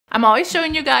I'm always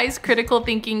showing you guys critical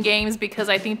thinking games because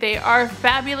I think they are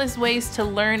fabulous ways to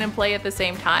learn and play at the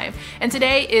same time. And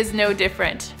today is no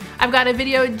different. I've got a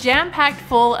video jam-packed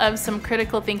full of some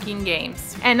critical thinking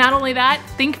games. And not only that,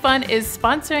 ThinkFun is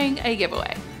sponsoring a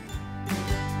giveaway.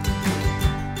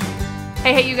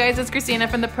 Hey you guys, it's Christina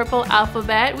from the Purple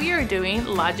Alphabet. We are doing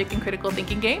logic and critical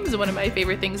thinking games, one of my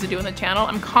favorite things to do on the channel.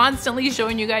 I'm constantly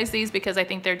showing you guys these because I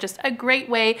think they're just a great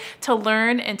way to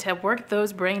learn and to work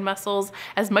those brain muscles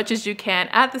as much as you can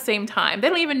at the same time. They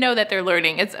don't even know that they're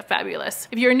learning. It's fabulous.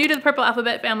 If you're new to the Purple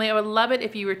Alphabet family, I would love it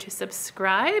if you were to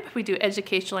subscribe. We do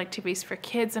educational activities for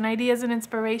kids and ideas and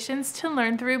inspirations to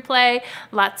learn through play.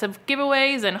 Lots of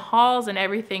giveaways and hauls and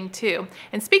everything too.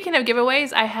 And speaking of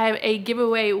giveaways, I have a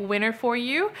giveaway winner for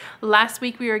you. Last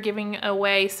week we were giving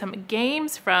away some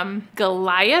games from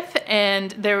Goliath,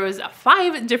 and there was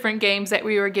 5 different games that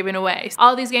we were giving away.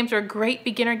 All of these games are great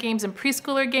beginner games and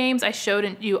preschooler games. I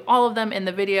showed you all of them in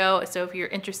the video, so if you're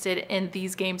interested in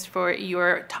these games for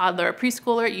your toddler or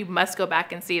preschooler, you must go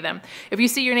back and see them. If you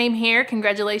see your name here,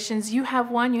 congratulations, you have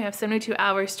won. You have 72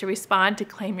 hours to respond to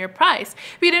claim your prize.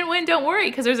 If you didn't win, don't worry,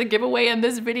 because there's a giveaway in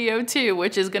this video too,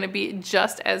 which is going to be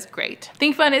just as great.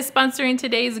 ThinkFun is sponsoring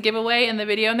today's giveaway in the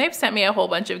video, and they've sent me a whole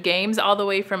bunch of games all the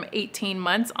way from 18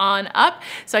 months on up,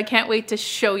 so I can't wait to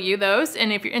show you those.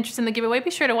 And if you're interested in the giveaway, be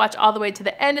sure to watch all the way to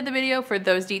the end of the video for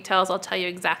those details. I'll tell you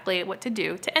exactly what to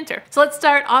do to enter. So let's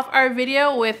start off our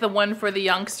video with the one for the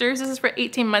youngsters. This is for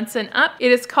 18 months and up.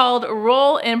 It is called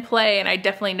Roll and Play, and I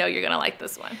definitely know you're gonna like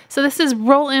this one. So this is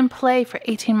Roll and Play for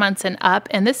 18 months and up,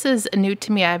 and this is new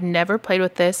to me. I've never played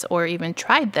with this or even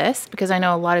tried this because I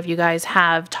know a lot of you guys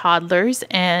have toddlers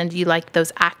and you like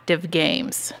those active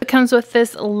games. It comes with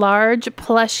this large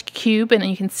plush cube, and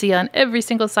you can see on every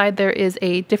single side there is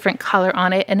a different color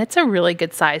on it, and it's a really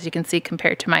good size, you can see,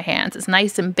 compared to my hands. It's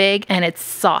nice and big and it's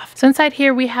soft. So inside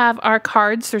here we have our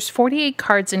cards. There's 48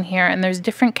 cards in here, and there's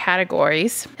different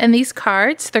categories. And these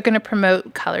cards, they're going to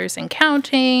promote colors and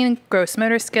counting, gross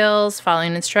motor skills,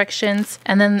 following instructions,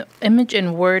 and then image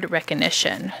and word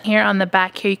recognition. Here on the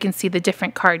back here you can see the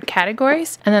different card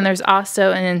categories, and then there's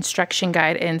also an instruction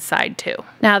guide inside too.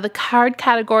 Now the card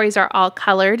categories are all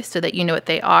colored so that you know what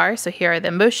they are. So here are the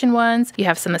emotion ones. You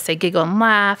have some that say giggle and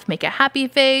laugh, make a happy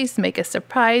face, make a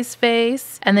surprise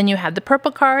face. And then you have the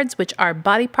purple cards, which are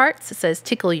body parts. It says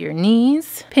tickle your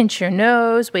knees, pinch your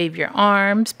nose, wave your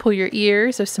arms, pull your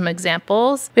ears. There's some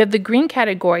examples. We have the green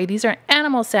category. These are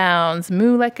animal sounds: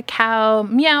 moo like a cow,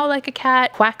 meow like a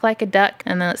cat, quack like a duck.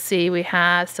 And then let's see, we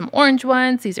have some orange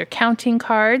ones. These are counting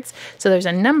cards. So there's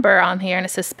a number on here, and it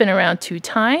says spin around 2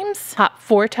 times, hop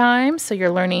 4 times. So you're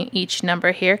learning each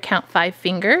number here, count 5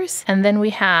 fingers. And then we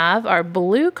have our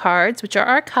blue cards, which are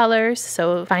our colors.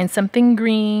 So find something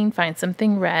green, find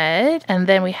something red. And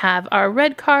then we have our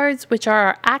red cards, which are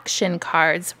our action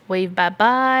cards: wave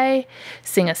bye-bye,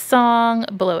 sing a song,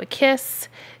 blow a kiss,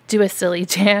 do a silly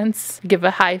dance, give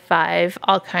a high five,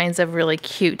 all kinds of really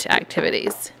cute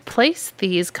activities. Place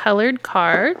these colored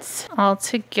cards all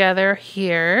together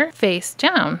here face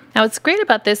down. Now what's great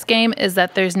about this game is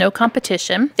that there's no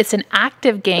competition. It's an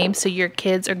active game, so your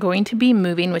kids are going to be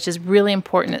moving, which is really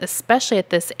important, especially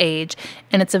at this age,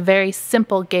 and it's a very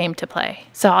simple game to play.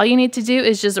 So all you need to do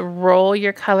is just roll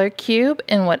your color cube,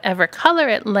 and whatever color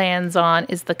it lands on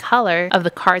is the color of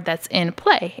the card that's in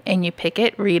play, and you pick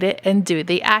it, read it, and do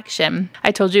the action.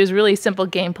 I told you it was really simple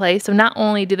gameplay, so not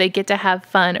only do they get to have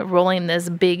fun rolling this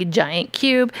big giant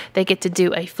cube, they get to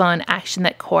do a fun action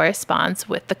that corresponds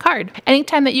with the card.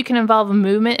 Anytime that you can involve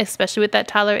movement, especially with that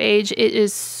toddler age, it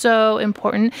is so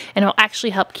important, and it will actually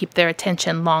help keep their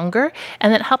attention longer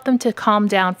and then help them to calm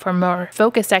down for more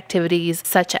focused activities,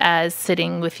 such as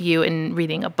sitting with you and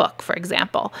reading a book, for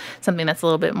example. Something that's a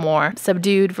little bit more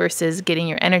subdued versus getting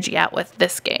your energy out with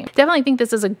this game. Definitely think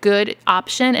this is a good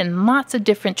option, and lots of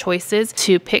different choices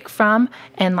to pick from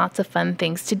and lots of fun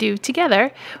things to do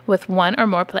together with one or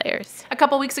more players. A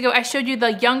couple weeks ago I showed you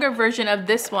the younger version of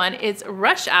this one. It's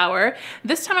Rush Hour.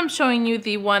 This time I'm showing you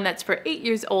the one that's for 8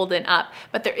 years old and up,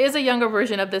 but there is a younger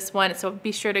version of this one, so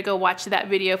be sure to go watch that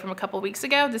video from a couple weeks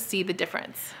ago to see the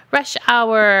difference. Rush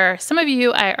Hour. Some of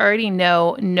you I already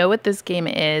know what this game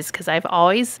is because I've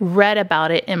always read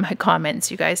about it in my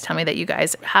comments. You guys tell me that you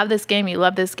guys have this game, you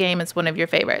love this game, it's one of your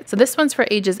favorites. So this one's for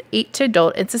ages 8 to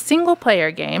adult. It's a single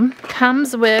player game.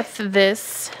 Comes with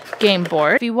this game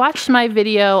board. If you watched my video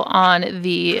video on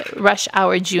the Rush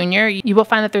Hour Junior, you will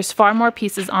find that there's far more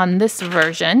pieces on this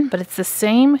version, but it's the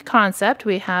same concept.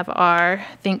 We have our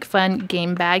THINKFUN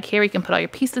game bag here. You can put all your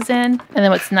pieces in. And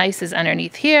then what's nice is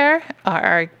underneath here are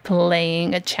our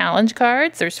playing challenge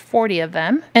cards. There's 40 of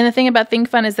them. And the thing about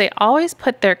THINKFUN is they always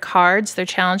put their cards, their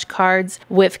challenge cards,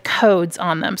 with codes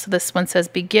on them. So this one says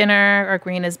beginner, our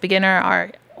green is beginner,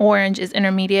 our orange is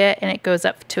intermediate, and it goes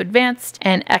up to advanced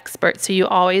and expert. So you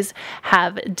always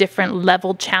have different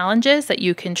level challenges that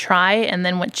you can try, and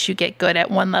then once you get good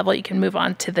at one level, you can move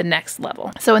on to the next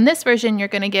level. So in this version, you're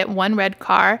going to get 1 red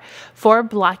car, 4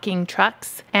 blocking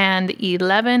trucks, and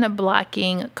 11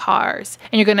 blocking cars.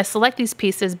 And you're going to select these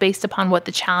pieces based upon what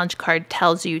the challenge card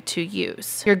tells you to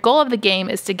use. Your goal of the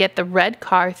game is to get the red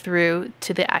car through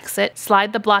to the exit,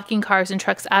 slide the blocking cars and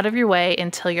trucks out of your way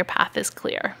until your path is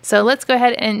clear. So let's go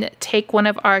ahead and take one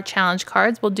of our challenge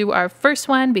cards. We'll do our first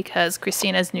one because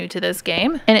Christina's new to this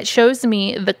game, and it shows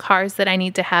me the cars that I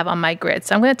need to have on my grid.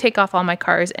 So I'm going to take off all my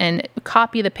cars and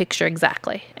copy the picture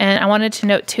exactly. And I wanted to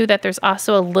note too that there's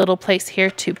also a little place here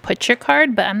to put your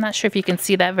card, but I'm not sure if you can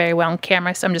see that very well on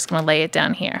camera, so I'm just going to lay it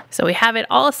down here. So we have it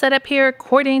all set up here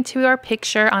according to our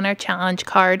picture on our challenge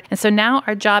card. And so now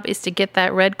our job is to get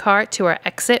that red car to our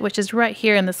exit, which is right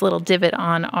here in this little divot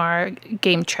on our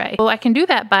game tray. Well, I can do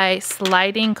that by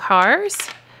sliding cars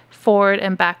forward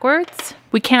and backwards.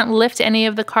 We can't lift any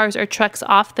of the cars or trucks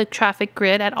off the traffic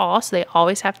grid at all, so they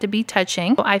always have to be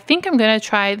touching. I think I'm going to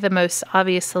try the most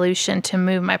obvious solution to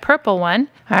move my purple one.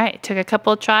 All right, took a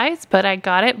couple of tries, but I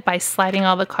got it by sliding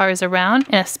all the cars around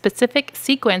in a specific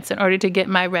sequence in order to get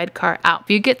my red car out. If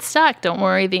you get stuck, don't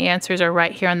worry, the answers are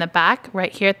right here on the back.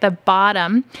 Right here at the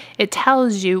bottom, it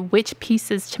tells you which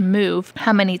pieces to move,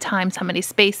 how many times, how many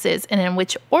spaces, and in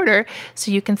which order,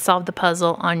 so you can solve the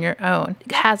puzzle on your own.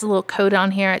 It has a little code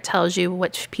on here. It tells you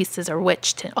which pieces are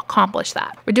which to accomplish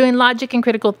that. We're doing logic and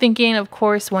critical thinking, of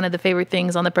course, one of the favorite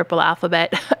things on the Purple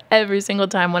Alphabet. Every single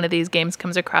time one of these games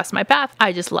comes across my path,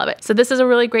 I just love it. So this is a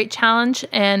really great challenge,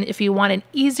 and if you want an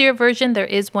easier version, there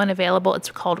is one available. It's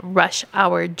called Rush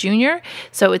Hour Junior.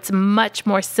 So it's much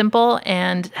more simple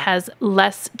and has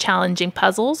less challenging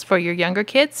puzzles for your younger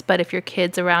kids, but if your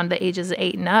kids around the ages of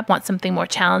 8 and up want something more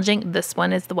challenging, this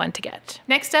one is the one to get.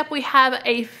 Next up, we have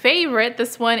a favorite.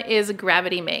 This one is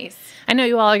Gravity Maze. I know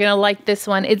you all are going to like this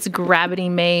one. It's Gravity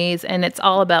Maze, and it's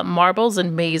all about marbles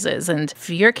and mazes. And if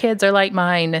your kids are like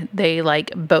mine, they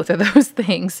like both of those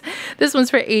things. This one's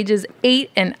for ages 8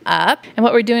 and up. And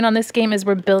what we're doing on this game is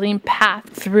we're building path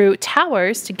through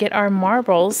towers to get our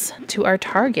marbles to our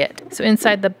target. So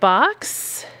inside the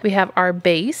box, we have our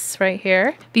base right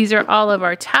here. These are all of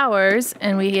our towers,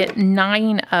 and we get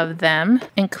 9 of them,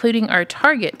 including our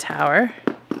target tower.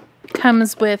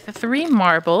 Comes with 3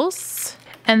 marbles.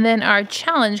 And then our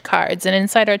challenge cards, and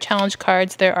inside our challenge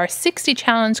cards there are 60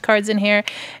 challenge cards in here,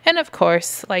 and of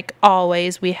course, like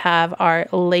always, we have our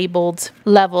labeled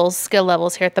levels, skill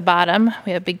levels here at the bottom.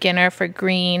 We have beginner for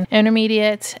green,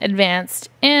 intermediate, advanced,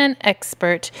 and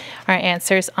expert. Our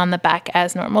answers on the back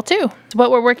as normal too. So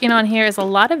what we're working on here is a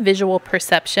lot of visual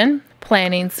perception,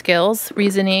 planning skills,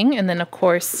 reasoning, and then of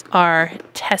course our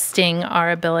testing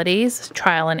our abilities,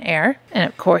 trial and error, and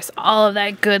of course all of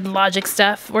that good logic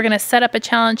stuff. We're going to set up a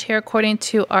challenge here according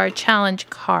to our challenge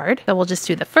card. So we'll just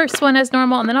do the first one as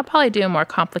normal, and then I'll probably do a more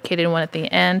complicated one at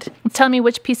the end. Tell me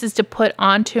which pieces to put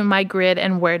onto my grid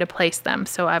and where to place them.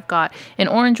 So I've got an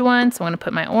orange one, so I'm going to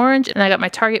put my orange, and I got my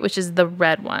target, which is the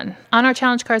red one. On our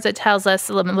challenge cards, it tells us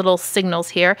little signals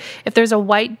here. If there's a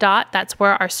white dot, that's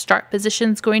where our start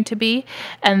position is going to be.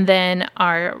 And then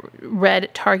our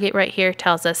red target right here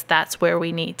tells us that's where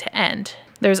we need to end.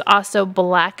 There's also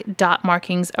black dot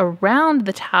markings around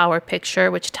the tower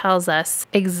picture, which tells us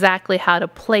exactly how to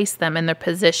place them in their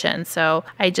position. So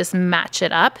I just match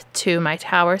it up to my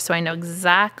tower so I know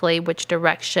exactly which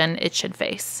direction it should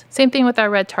face. Same thing with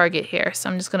our red target here. So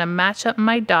I'm just going to match up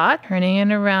my dot, turning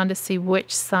it around to see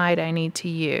which side I need to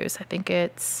use. I think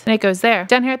and it goes there.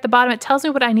 Down here at the bottom, it tells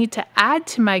me what I need to add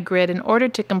to my grid in order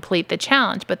to complete the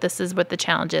challenge, but this is what the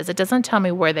challenge is. It doesn't tell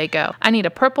me where they go. I need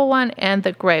a purple one and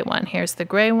the gray one. Here's the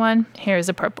gray one, here's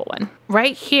a purple one.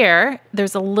 Right here,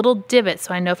 there's a little divot,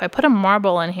 so I know if I put a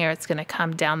marble in here, it's going to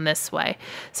come down this way.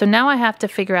 So now I have to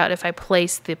figure out if I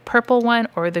place the purple one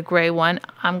or the gray one.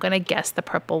 I'm going to guess the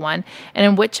purple one, and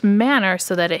in which manner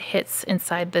so that it hits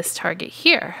inside this target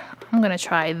here. I'm going to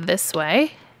try this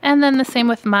way, and then the same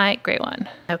with my gray one.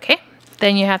 Okay,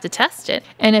 then you have to test it,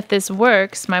 and if this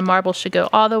works, my marble should go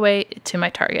all the way to my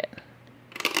target.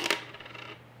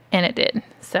 And it did.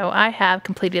 So I have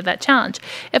completed that challenge.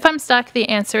 If I'm stuck, the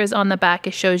answer is on the back.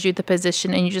 It shows you the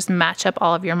position and you just match up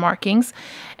all of your markings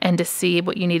and to see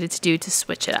what you needed to do to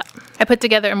switch it up. I put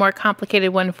together a more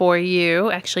complicated one for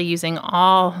you, actually using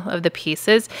all of the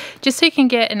pieces, just so you can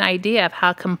get an idea of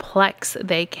how complex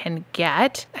they can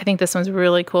get. I think this one's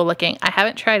really cool looking. I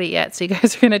haven't tried it yet, so you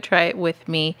guys are gonna try it with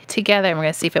me together and we're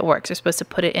gonna see if it works. We're supposed to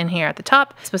put it in here at the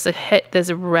top. It's supposed to hit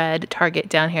this red target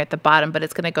down here at the bottom, but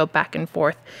it's gonna go back and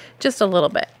forth just a little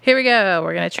bit. Here we go.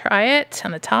 We're gonna try it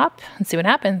on the top and see what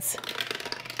happens.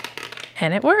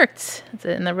 And it worked. Is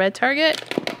it in the red target?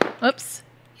 Oops.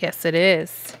 Yes, it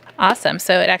is. Awesome.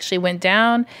 So it actually went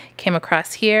down, came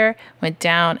across here, went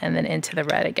down, and then into the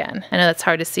red again. I know that's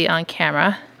hard to see on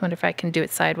camera. I wonder if I can do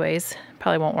it sideways.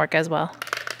 Probably won't work as well.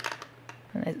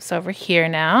 And it's over here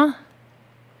now.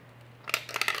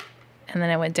 And then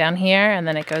it went down here, and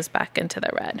then it goes back into the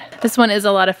red. This one is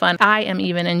a lot of fun. I am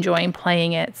even enjoying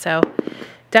playing it, so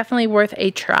definitely worth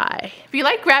a try. If you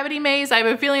like Gravity Maze, I have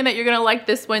a feeling that you're gonna like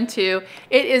this one too.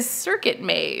 It is Circuit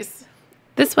Maze.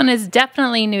 This one is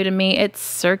definitely new to me. It's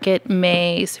Circuit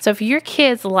Maze. So if your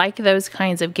kids like those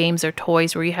kinds of games or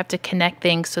toys where you have to connect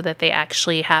things so that they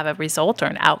actually have a result or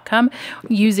an outcome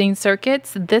using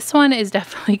circuits, this one is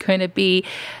definitely going to be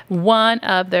one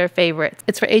of their favorites.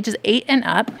 It's for ages 8 and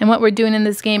up. And what we're doing in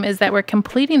this game is that we're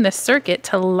completing the circuit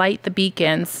to light the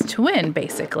beacons to win,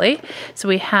 basically. So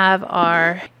we have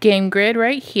our game grid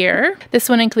right here. This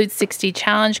one includes 60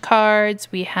 challenge cards.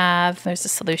 We have, there's the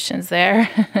solutions there.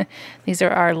 These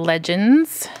are our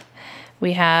legends.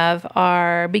 We have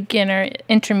our beginner,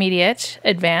 intermediate,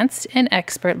 advanced, and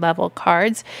expert level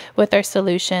cards with our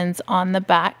solutions on the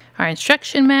back, our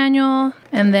instruction manual,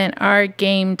 and then our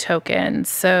game tokens.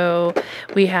 So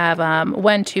we have 1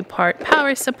 2-part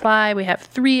power supply. We have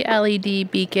 3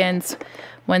 LED beacons,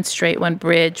 1 straight, 1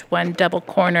 bridge, 1 double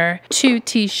corner, 2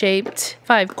 T-shaped,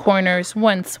 5 corners,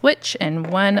 1 switch, and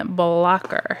 1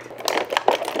 blocker.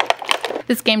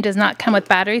 This game does not come with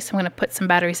batteries, so I'm going to put some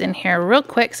batteries in here real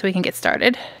quick so we can get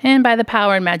started. And by the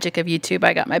power and magic of YouTube,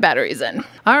 I got my batteries in.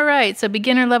 All right, so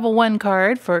beginner level 1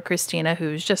 card for Christina,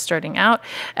 who's just starting out.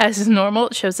 As normal,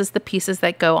 it shows us the pieces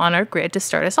that go on our grid to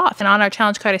start us off. And on our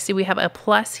challenge card, I see we have a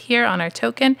plus here on our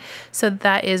token, so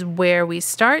that is where we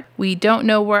start. We don't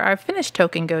know where our finish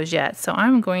token goes yet, so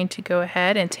I'm going to go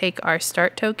ahead and take our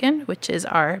start token, which is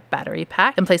our battery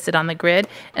pack, and place it on the grid,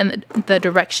 and the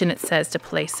direction it says to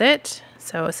place it.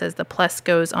 So it says the plus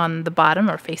goes on the bottom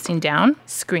or facing down,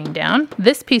 screen down.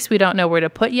 This piece we don't know where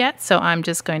to put yet, so I'm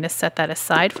just going to set that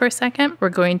aside for a second. We're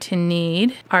going to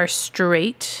need our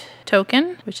straight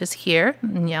token, which is here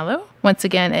in yellow. Once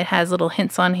again, it has little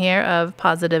hints on here of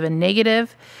positive and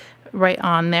negative right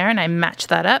on there, and I match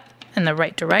that up in the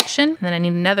right direction. And then I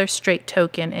need another straight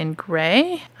token in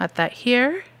gray. Got that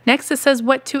here. Next, it says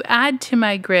what to add to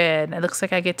my grid. It looks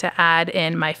like I get to add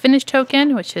in my finish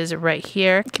token, which is right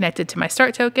here, connected to my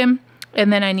start token.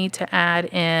 And then I need to add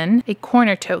in a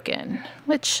corner token,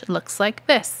 which looks like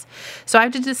this. So I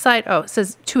have to decide, oh, it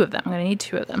says 2 of them. I'm gonna need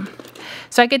 2 of them.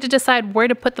 So I get to decide where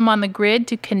to put them on the grid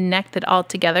to connect it all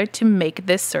together to make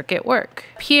this circuit work.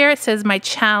 Here it says my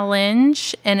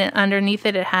challenge, and underneath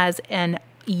it, it has an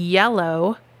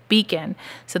yellow beacon.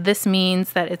 So this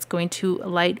means that it's going to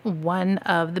light one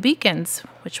of the beacons,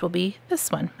 which will be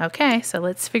this one. Okay, so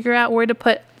let's figure out where to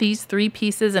put these 3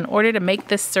 pieces in order to make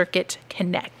this circuit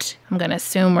connect. I'm gonna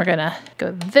assume we're gonna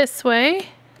go this way,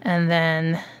 and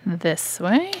then this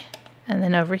way, and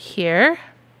then over here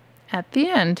at the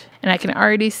end. And I can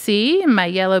already see my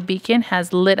yellow beacon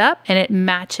has lit up and it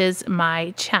matches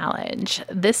my challenge.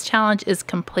 This challenge is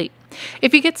complete.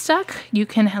 If you get stuck, you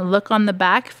can look on the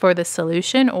back for the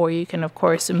solution, or you can of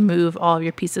course move all of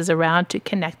your pieces around to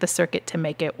connect the circuit to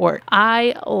make it work.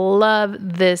 I love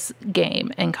this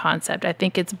game and concept. I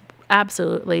think it's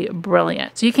absolutely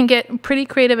brilliant. So you can get pretty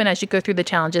creative, and as you go through the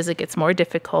challenges, it gets more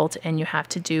difficult and you have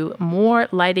to do more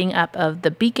lighting up of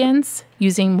the beacons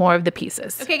using more of the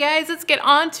pieces. Okay guys, let's get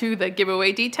on to the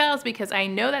giveaway details because I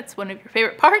know that's one of your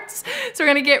favorite parts. So we're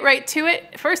gonna get right to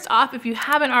it. First off, if you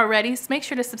haven't already, make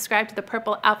sure to subscribe to the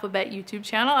Purple Alphabet YouTube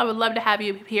channel. I would love to have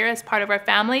you here as part of our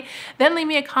family. Then leave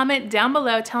me a comment down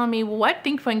below telling me what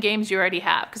ThinkFun games you already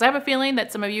have, because I have a feeling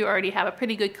that some of you already have a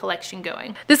pretty good collection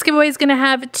going. This giveaway is gonna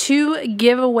have 2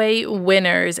 giveaway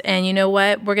winners, and you know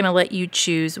what? We're gonna let you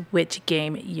choose which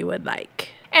game you would like.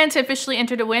 And to officially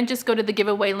enter to win, just go to the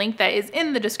giveaway link that is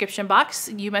in the description box.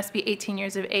 You must be 18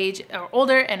 years of age or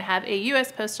older and have a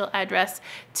US postal address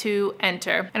to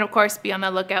enter. And of course, be on the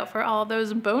lookout for all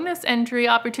those bonus entry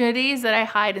opportunities that I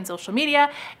hide in social media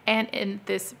and in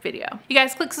this video. You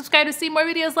guys click subscribe to see more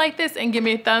videos like this and give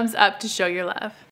me a thumbs up to show your love.